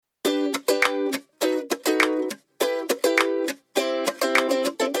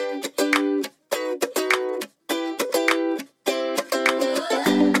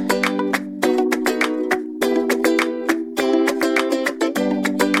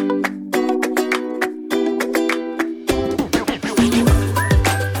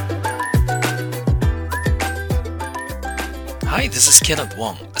this is Kenneth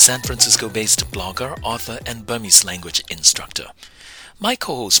Wong, a San Francisco-based blogger, author, and Burmese language instructor. My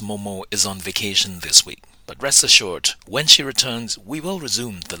co-host Momo is on vacation this week, but rest assured, when she returns, we will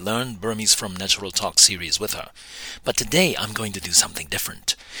resume the Learn Burmese from Natural Talk series with her. But today, I'm going to do something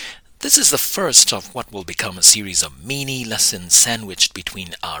different. This is the first of what will become a series of mini lessons sandwiched between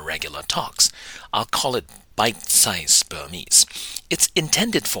our regular talks. I'll call it bite-sized Burmese. It's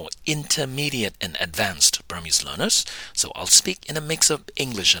intended for intermediate and advanced Burmese learners, so I'll speak in a mix of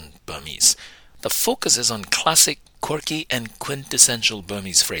English and Burmese. The focus is on classic, quirky, and quintessential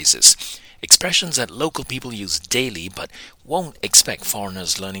Burmese phrases, expressions that local people use daily but won't expect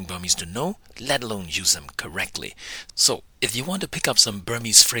foreigners learning Burmese to know, let alone use them correctly. So, if you want to pick up some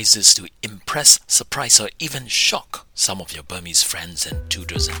Burmese phrases to impress, surprise, or even shock some of your Burmese friends and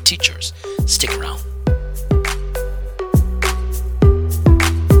tutors and teachers, stick around.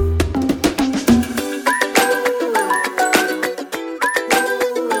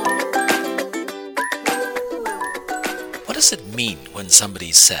 What does it mean when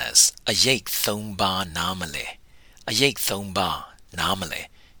somebody says, "Ayek thongba namale"? Ayek thongba namale.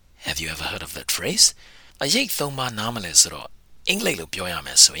 Have you ever heard of that phrase? Ayek thongba namale soro English lo pyo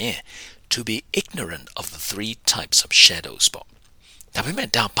yame so yin, to be ignorant of the three types of shadows po. Da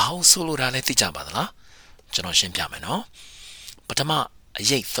pemet da bao solo da le ti ja ba da la? Chano shin pya me no. Patama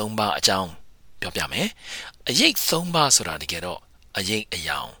ayek thongba ajaung pyo pya me. Ayek thongba sora tike ro ayek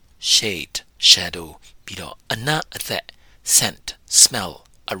ayaung, shade, shadow, pi do ana athet, scent, smell,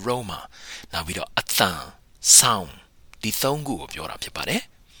 aroma, နောက်ပြီးတော့အသံ sound ဒီသုံးခုကိုပြောတာဖြစ်ပါတယ်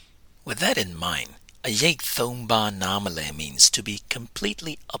With that in mind, ayek thongba namale means to be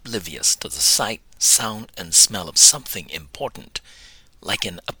completely oblivious to the sight, sound, and smell of something important, like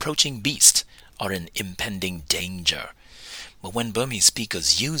an approaching beast or an impending danger. But when Burmese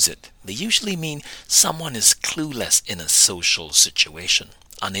speakers use it, they usually mean someone is clueless in a social situation,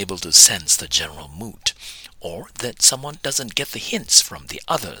 unable to sense the general mood, or that someone doesn't get the hints from the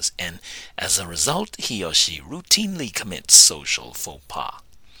others, and as a result, he or she routinely commits social faux pas.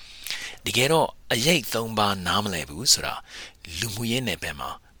 တကယ်တော့အရေးသုံးပါနားမလည်ဘူးဆိုတာလူမှုရေးနယ်ပယ်မှာ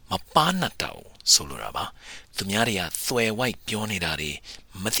မပါနတ်တာဆိုလိုတာပါသူများတွေကသွယ်ဝိုက်ပြောနေတာတွေ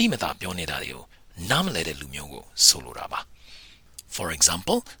မသိမသာပြောနေတာတွေကိုနားမလည်တဲ့လူမျိုးကိုဆိုလိုတာပါ For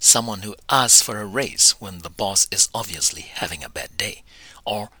example, someone who asks for a raise when the boss is obviously having a bad day,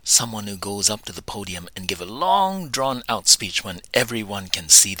 or someone who goes up to the podium and give a long drawn-out speech when everyone can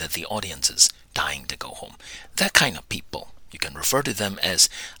see that the audience is dying to go home. That kind of people. You can refer to them as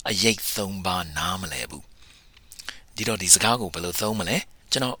ayek thongba namale bu. ဒီတော့ဒီစကားကိုဘယ်လိုသုံးမလဲ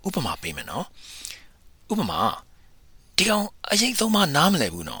ကျွန်တော်ဥပမာပေးမယ်နော်ဥပမာဒီကောင်အရေးသုံးပါနားမလဲ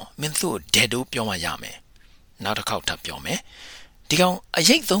ဘူးနော်မင်းသူ့ဒဲတိုးပြောမှရမယ်နောက်တစ်ခေါက်ထပ်ပြောမယ်ဒီကောင်အ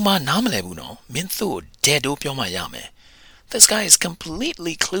ရေးသုံးပါနားမလဲဘူးနော်မင်းသူ့ဒဲတိုးပြောမှရမယ် This guy is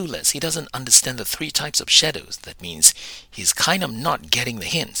completely clueless. He doesn't understand the three types of shadows. That means he's kind of not getting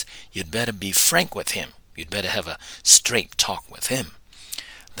the hints. You'd better be frank with him. You'd better have a straight talk with him.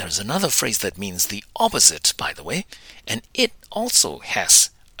 There's another phrase that means the opposite, by the way, and it also has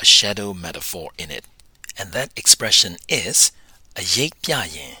a shadow metaphor in it. And that expression is ayek pya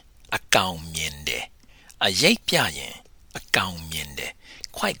yin akaung myin de. Ayek pya yin akaung myin de.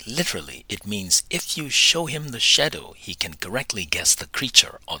 Quite literally, it means if you show him the shadow, he can correctly guess the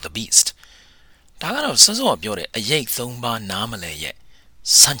creature or the beast. ဒါကတော့စောစောပြောတဲ့အရေးသုံးပါနားမလဲရဲ့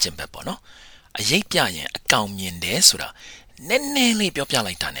စန့်ကျင်ဘက်ပေါ့နော်အရေးပြရင်အကောင်မြင်တယ်ဆိုတာနည်းနည်းလေးပြောပြ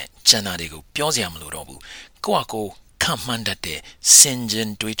လိုက်တာနဲ့ကျန်တာတွေကိုပြောစရာမလိုတော့ဘူးကိုယ့်အကိုခံမှန်းတတ်တဲ့စင်ဂျင်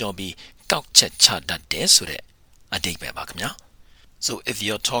တွေးတော်ပြီးကောက်ချက်ချတတ်တယ်ဆိုတဲ့အဓိပ္ပာယ်ပါခင်ဗျာ So if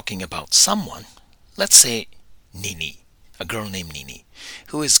you're talking about someone, let's say Nini, a girl named Nini,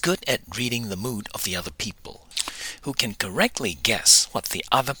 who is good at reading the mood of the other people, who can correctly guess what the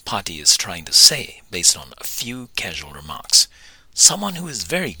other party is trying to say based on a few casual remarks. Someone who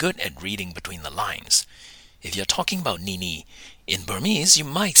is very good at reading between the lines. If you're talking about Nini, in Burmese, you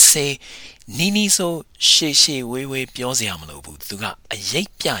might say, Nini so she we pyo siya ma lo bu, tu ga ayek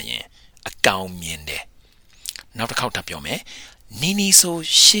pya yin akaung myin de. နောက်တစ်ခေါက်ထပ်ပြောမယ် Nini so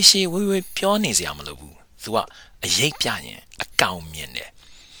she we pyo ne siya ma lo bu, tu ga ayek pya yin akaung myin de.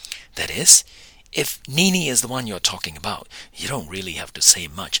 That is, if Nini is the one you're talking about, you don't really have to say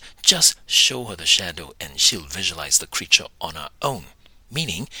much. Just show her the shadow and she'll visualize the creature on her own.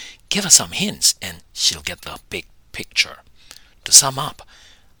 Meaning, give her some hints and she'll get the big picture. To sum up,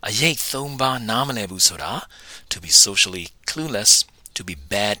 ayek thongba namale bu sora, to be socially clueless, to be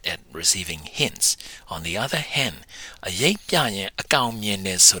bad at receiving hints. On the other hand, ayek pya yin akaung myin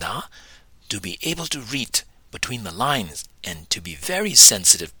de sora, to be able to read between the lines and to be very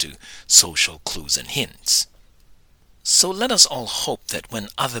sensitive to social clues and hints. So let us all hope that when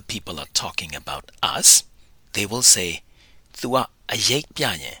other people are talking about us, they will say, "သူကအရိပ်ပြ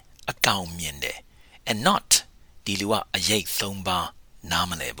ရင်အကောင်မြင်တယ်" and not "ဒီလူကအရိပ်သုံးပါးနား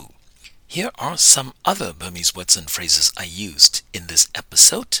မလည်ဘူး" Here are some other Burmese words and phrases I used in this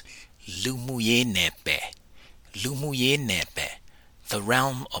episode. လူမှုရေးနယ်ပယ် လူမှုရေးနယ်ပယ် the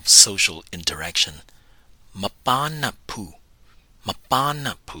realm of social interaction. မပါနပ်ဘူး မပါန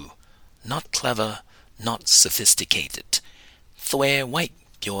ပ်ဘူး not clever, not sophisticated. သွယ်ဝိုက်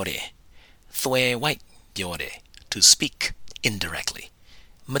ပြောတယ် သွယ်ဝိုက်ပြောတယ် to speak indirectly.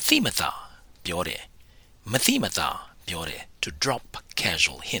 မသိမသာပြောတယ် မသိမသာပြောတယ် to drop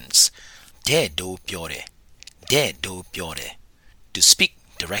casual hints. တဲ့ဒိုပြောတယ် တဲ့ဒိုပြောတယ် to speak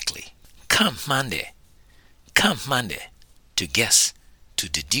directly. ခန့်မှန်းတယ် ခန့်မှန်းတယ် to guess, to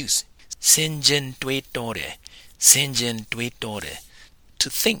deduce. ဆင်ခြင်တွေးတောတယ် ဆင်ခြင်တွေးတောတယ် to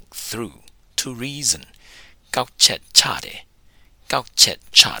think through, to reason. ကောက်ချက်ချတယ် ကောက်ချက်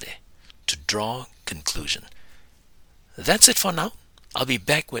ချတယ် to draw conclusion. That's it for now. I'll be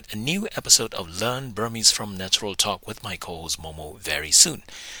back with a new episode of Learn Burmese from Natural Talk with my co-host Momo very soon.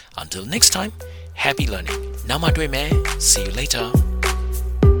 Until next time, happy learning. Namadwe me. See you later.